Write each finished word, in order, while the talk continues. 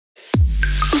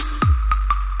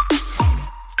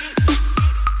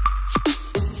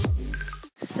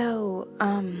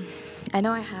I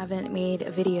know I haven't made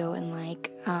a video in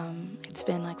it's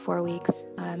been like 4 weeks,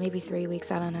 maybe 3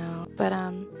 weeks, I don't know. But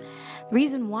the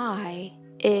reason why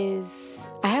is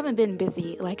I haven't been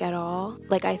busy at all.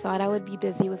 I thought I would be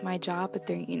busy with my job, but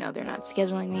they're not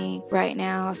scheduling me right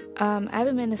now. I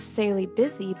haven't been necessarily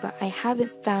busy, but I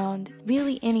haven't found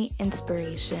really any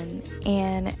inspiration,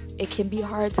 and it can be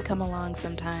hard to come along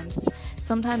sometimes.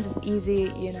 Sometimes it's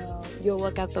easy, you'll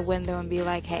look out the window and be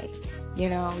like, hey,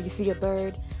 you see a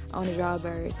bird, I want to draw a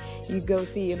bird. You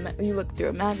look through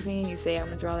a magazine, you say, I'm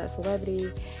going to draw that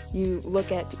celebrity. You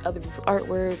look at other people's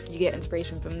artwork, you get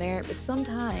inspiration from there. But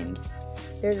sometimes,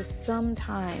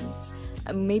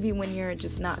 maybe when you're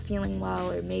just not feeling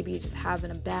well, or maybe you're just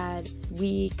having a bad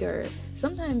week, or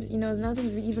sometimes,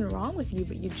 nothing's even wrong with you,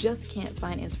 but you just can't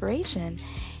find inspiration.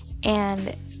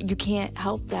 And you can't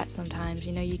help that sometimes,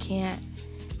 you can't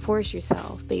force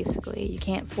yourself, basically. You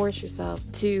can't force yourself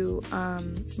to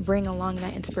bring along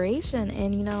that inspiration,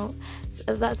 and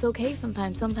that's okay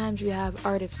sometimes. Sometimes you have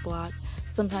artist block.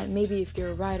 Sometimes, maybe if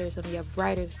you're a writer, you have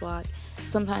writer's block.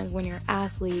 Sometimes when you're an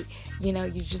athlete, you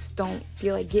just don't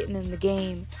feel like getting in the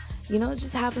game. It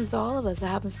just happens to all of us. It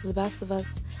happens to the best of us.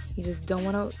 You just don't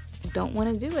want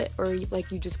to do it, or you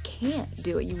just can't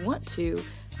do it. You want to,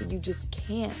 but you just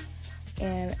can't.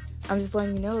 And I'm just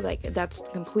letting you know, that's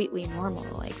completely normal.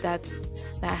 That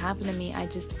happened to me. I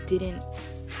just didn't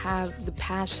have the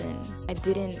passion. I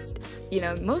didn't,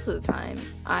 most of the time,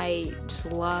 I just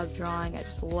love drawing. I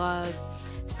just love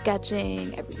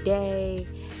sketching every day.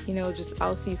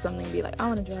 I'll see something and be like, I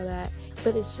want to draw that.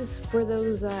 But it's just for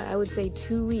those, I would say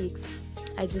 2 weeks,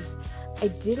 I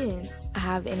didn't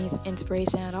have any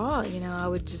inspiration at all. I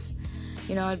would just,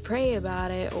 I'd pray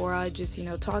about it, or I'd just,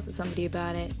 talk to somebody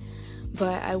about it.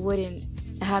 But I wouldn't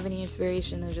have any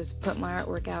inspiration to just put my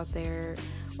artwork out there,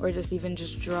 or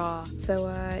just draw. So,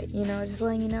 just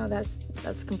letting you know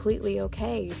that's completely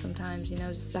okay sometimes,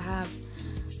 just to have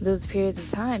those periods of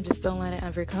time. Just don't let it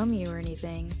overcome you or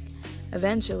anything.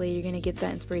 Eventually, you're going to get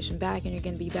that inspiration back, and you're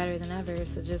going to be better than ever.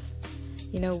 So just,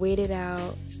 wait it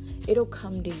out. It'll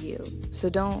come to you. So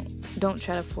don't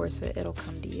try to force it. It'll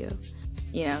come to you.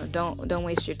 Don't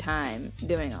waste your time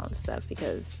doing all this stuff,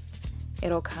 because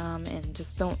it'll come. And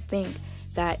just don't think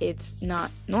that it's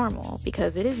not normal,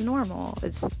 because it is normal.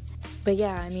 But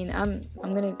yeah, I'm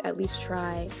gonna at least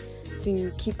try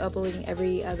to keep uploading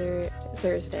every other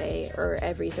Thursday, or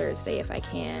every Thursday if I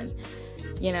can,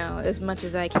 as much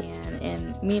as I can.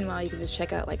 And meanwhile, you can just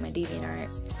check out my DeviantArt,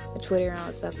 my Twitter, and all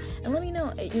that stuff, and let me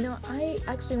know. I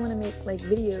actually want to make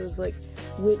videos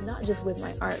with not just with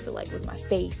my art, but with my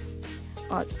face,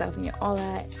 all that stuff, all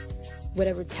that,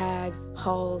 whatever tags,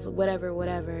 hauls, whatever,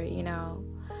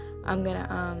 I'm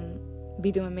gonna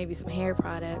be doing maybe some hair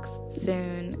products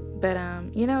soon. But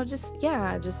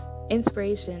just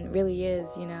inspiration really is,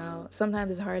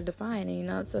 sometimes it's hard to find, and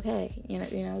it's okay,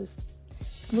 it's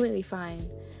completely fine.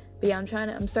 But yeah,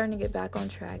 I'm starting to get back on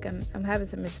track. I'm having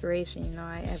some inspiration.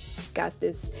 I've got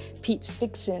this peach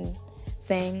fiction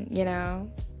thing,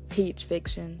 peach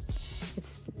fiction.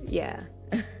 It's, yeah.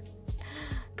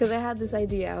 Because I had this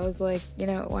idea. I was like,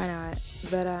 why not?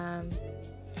 But,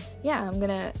 yeah, I'm going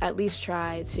to at least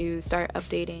try to start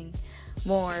updating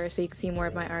more, so you can see more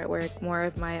of my artwork, more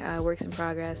of my works in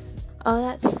progress, all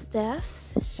that stuff.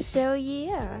 So,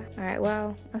 yeah. All right,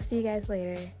 well, I'll see you guys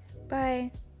later.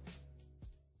 Bye.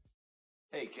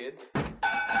 Hey, kid.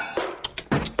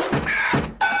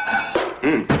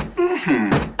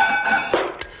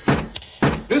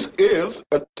 This is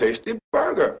a tasty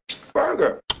burger.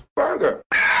 Burger.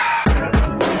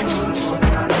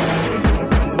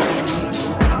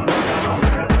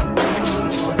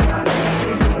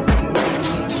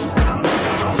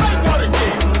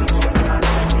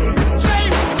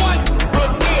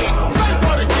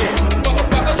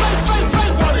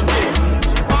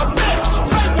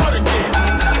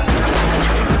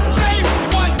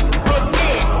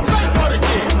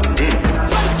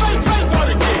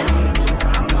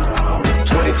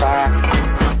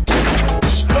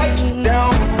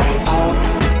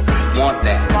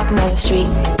 Walking down the street.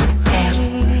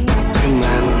 Damn.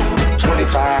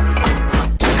 25.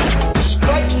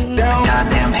 Straight down.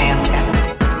 Goddamn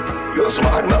handicap. You're a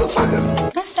smart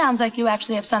motherfucker. This sounds like you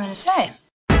actually have something to say.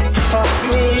 Fuck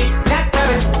me.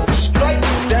 Straight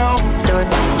down.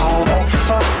 Oh,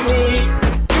 fuck me.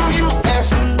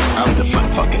 U-U-S. I'm the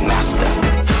fucking master.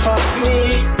 Fuck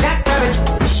me.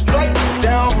 Straight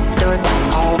down.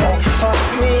 Oh, fuck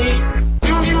me.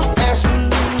 U-U-S.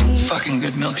 Fucking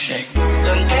good milkshake.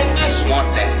 Want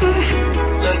that.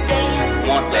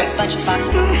 Want that. Bunch of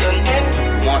foxes.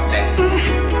 Want that.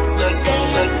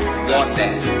 Want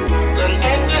that. Done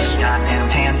at this goddamn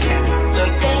handicap.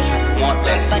 Done. Want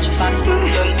that. Bunch of fox. Done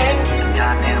at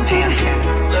goddamn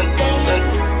handicap. Done.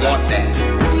 Want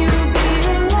that.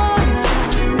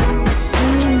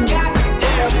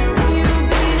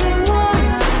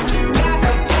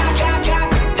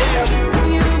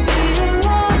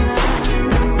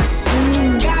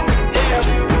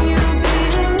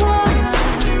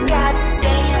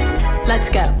 Let's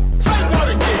go.